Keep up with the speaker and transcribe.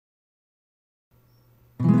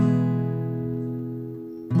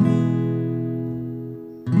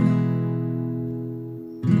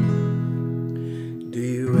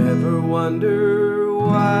wonder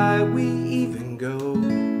why we even go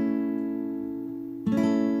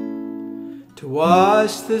to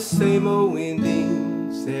watch the same old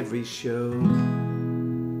endings every show?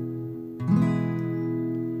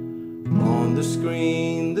 On the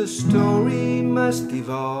screen the story must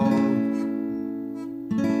evolve,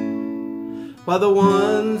 while the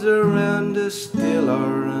ones around us still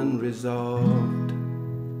are unresolved.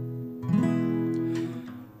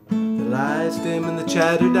 The lights dim and the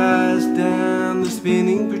chatter dies down. The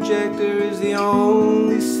spinning projector is the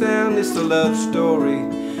only sound. It's a love story,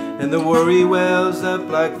 and the worry wells up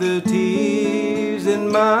like the tears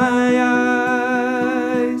in my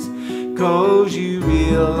eyes. 'Cause you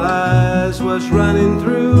realize what's running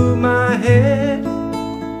through my head,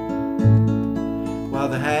 while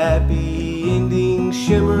the happy ending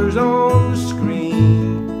shimmers on the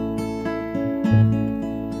screen,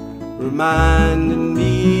 reminding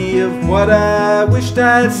me of what I wished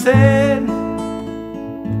I'd said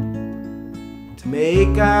to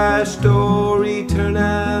make our story turn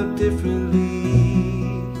out differently.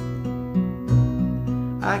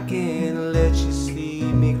 I can't let you see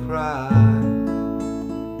me cry.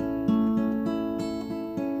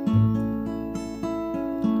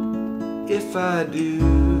 If I do,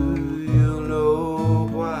 you'll know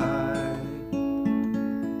why.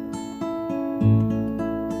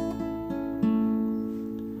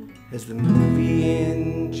 As the movie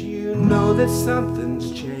ends, you know that something's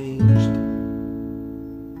changed.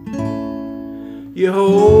 You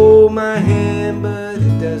hold my hand, but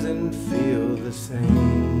it doesn't feel the same.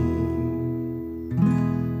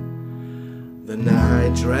 The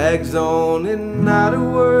night drags on and not a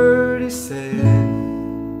word is said.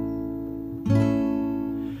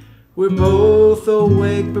 We're both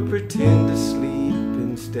awake but pretend to sleep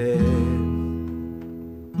instead.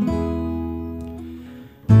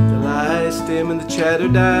 The lights dim and the chatter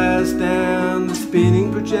dies down. The spinning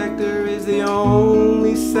projector is the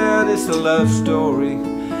only sound. It's a love story,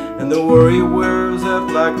 and the worry whirls up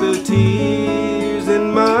like the tears in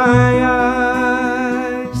my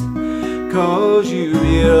eyes. 'Cause you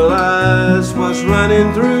realize what's running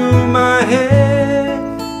through my head,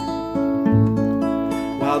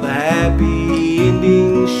 while the happy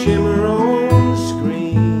endings shimmer on the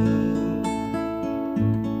screen,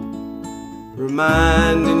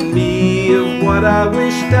 reminding me of what I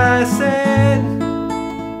wished I said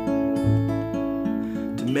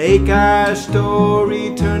to make our story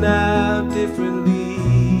turn out differently.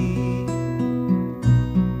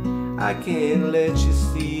 I can't let you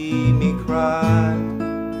see me cry.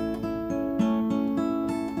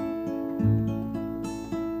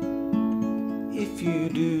 If you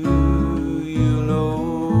do, you'll know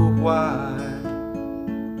why.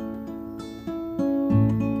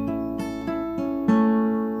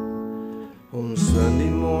 On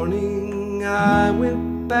Sunday morning I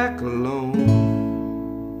went back alone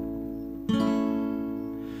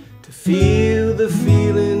to feel the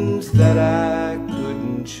feelings that I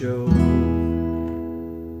couldn't show.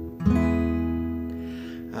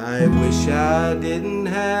 I wish I didn't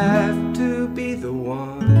have to be the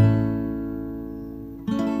one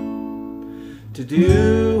to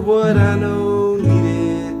do what I know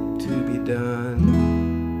needed to be done.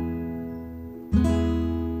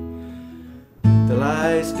 The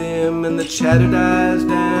lights dim and the chatter dies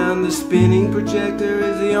down. The spinning projector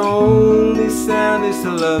is the only sound. It's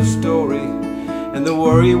a love story, and the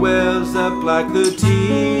worry wells up like the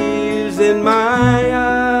tears in my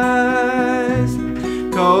eyes.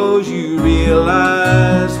 'Cause you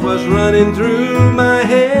realize what's running through my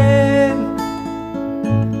head,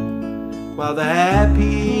 while the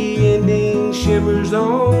happy ending shimmers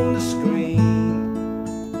on the screen,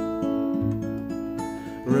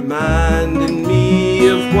 reminding me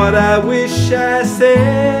of what I wish I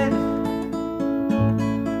said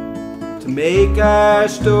to make our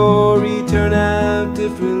story turn out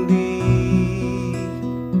differently.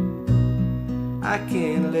 I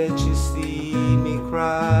can't let you see me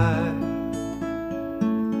cry.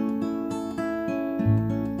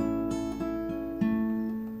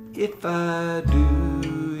 If I do,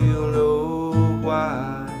 you'll know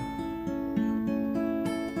why.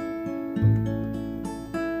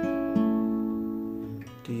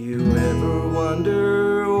 Do you ever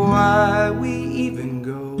wonder why we even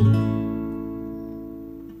go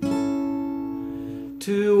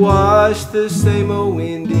to watch the same old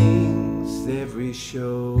endings every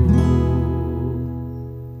show?